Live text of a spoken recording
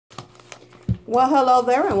Well, hello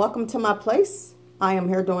there and welcome to my place. I am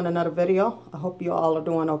here doing another video. I hope you all are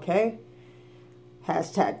doing okay.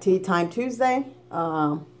 Hashtag Tea Time Tuesday.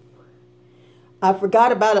 I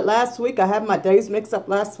forgot about it last week. I had my days mixed up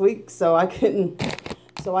last week, so I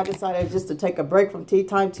decided just to take a break from Tea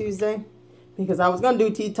Time Tuesday because I was going to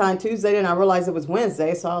do Tea Time Tuesday and I realized it was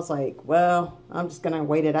Wednesday, so I was like, well, I'm just going to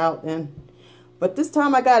wait it out then. But this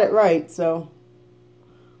time I got it right, so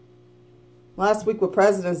last week with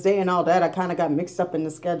President's Day and all that, I kind of got mixed up in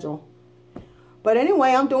the schedule. But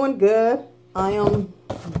anyway, I'm doing good. I am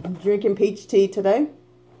drinking peach tea today.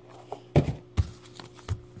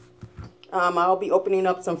 I'll be opening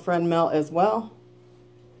up some friend mail as well.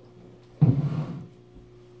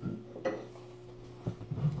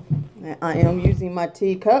 And I am using my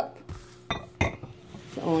teacup.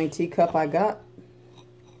 It's the only teacup I got.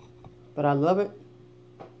 But I love it.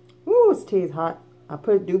 Ooh, this tea is hot. I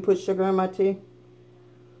do put sugar in my tea.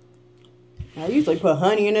 I usually put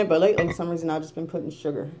honey in it, but lately for some reason I've just been putting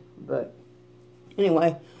sugar. But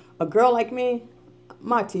anyway, a girl like me,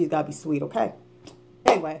 my tea's gotta be sweet, okay?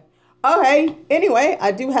 Anyway, okay. Anyway,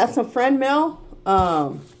 I do have some friend mail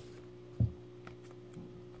from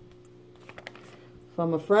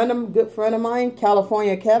a good friend of mine,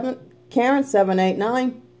 California Karen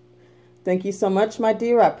 789. Thank you so much, my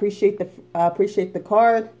dear. I appreciate the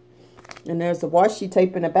card. And there's the washi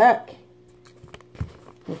tape in the back,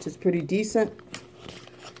 which is pretty decent.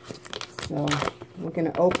 So we're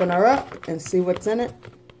going to open her up and see what's in it.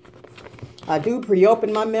 I do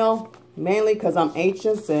pre-open my mail mainly because I'm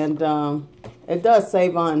anxious, and it does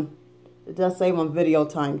save on video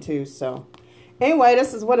time too. So anyway,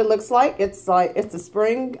 this is what it looks like. It's the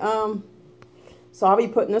spring. So I'll be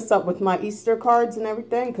putting this up with my Easter cards and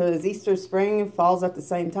everything because Easter, spring falls at the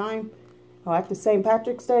same time. Oh, after St.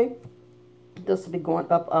 Patrick's Day. This will be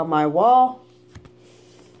going up on my wall.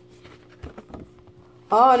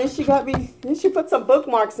 Oh, and then she put some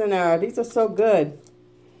bookmarks in there. These are so good.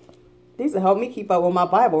 These will help me keep up with my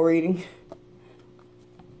Bible reading.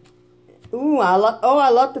 Ooh, I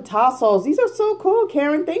love the tassels. These are so cool,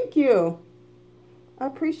 Karen. Thank you. I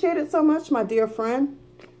appreciate it so much, my dear friend.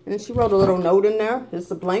 And then she wrote a little note in there.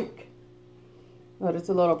 It's a blank. But it's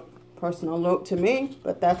a little personal note to me.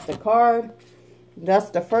 But that's the card. That's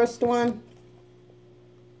the first one.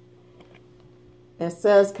 It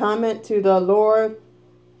says, comment to the Lord,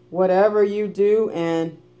 whatever you do,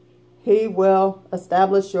 and he will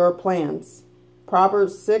establish your plans.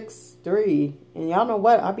 Proverbs 6:3. And y'all know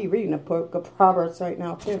what? I'll be reading the book of Proverbs right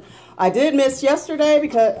now, too. I did miss Sunday,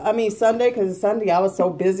 because Sunday I was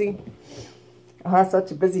so busy. I had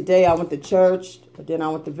such a busy day. I went to church, but then I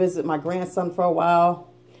went to visit my grandson for a while.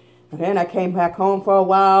 And then I came back home for a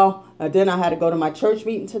while. And then I had to go to my church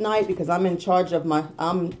meeting tonight because I'm in charge of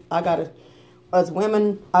as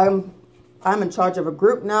women, I'm in charge of a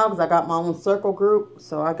group now because I got my own circle group.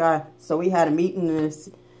 So we had a meeting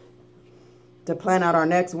to plan out our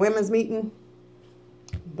next women's meeting.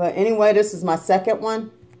 But anyway, this is my second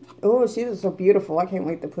one. Oh, these are so beautiful. I can't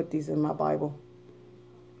wait to put these in my Bible.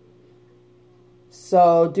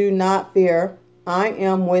 So do not fear. I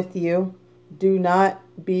am with you. Do not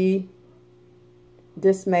be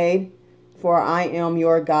dismayed, for I am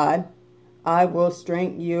your God. I will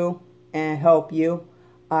strengthen you and help you.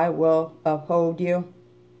 I will uphold you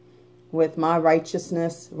with my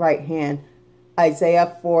righteousness right hand.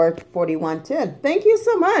 Isaiah 4:41-10. Thank you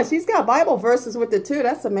so much. He's got Bible verses with it too.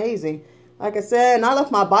 That's amazing. Like I said, and I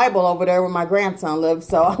left my Bible over there where my grandson lives,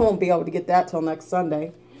 so I won't be able to get that till next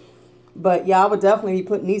Sunday. But yeah, I would definitely be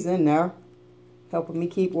putting these in there, helping me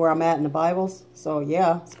keep where I'm at in the Bibles. So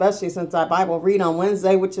yeah, especially since I Bible read on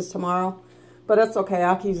Wednesday, which is tomorrow. But that's okay.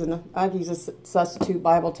 I'll use a substitute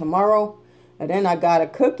Bible tomorrow. And then I got a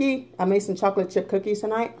cookie. I made some chocolate chip cookies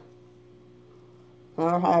tonight.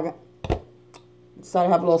 I decided to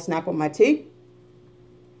have a little snack with my tea.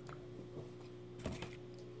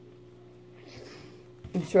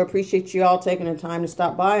 I sure appreciate you all taking the time to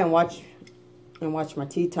stop by and watch my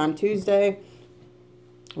Tea Time Tuesday.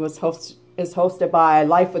 It's hosted by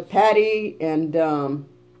Life with Patty and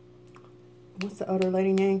what's the other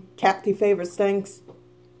lady name? Kathy Favors Things.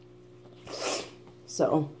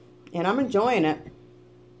 So, and I'm enjoying it.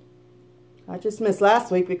 I just missed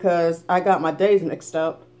last week because I got my days mixed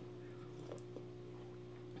up.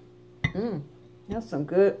 That's some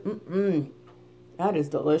good. That is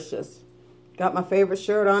delicious. Got my favorite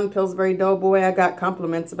shirt on, Pillsbury Doughboy. I got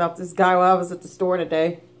compliments about this guy while I was at the store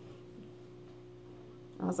today.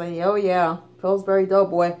 I was like, oh yeah, Pillsbury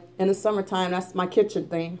Doughboy. In the summertime, that's my kitchen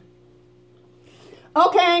thing.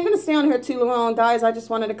 Okay, I ain't going to stay on here too long, guys. I just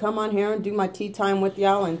wanted to come on here and do my tea time with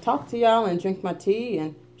y'all and talk to y'all and drink my tea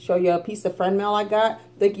and show you a piece of friend mail I got.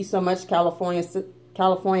 Thank you so much, California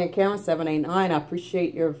Karen 789. I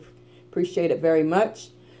appreciate it very much.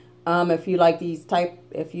 If you like these type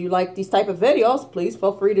of videos, please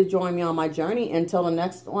feel free to join me on my journey. Until the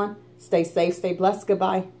next one, stay safe, stay blessed.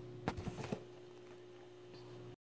 Goodbye.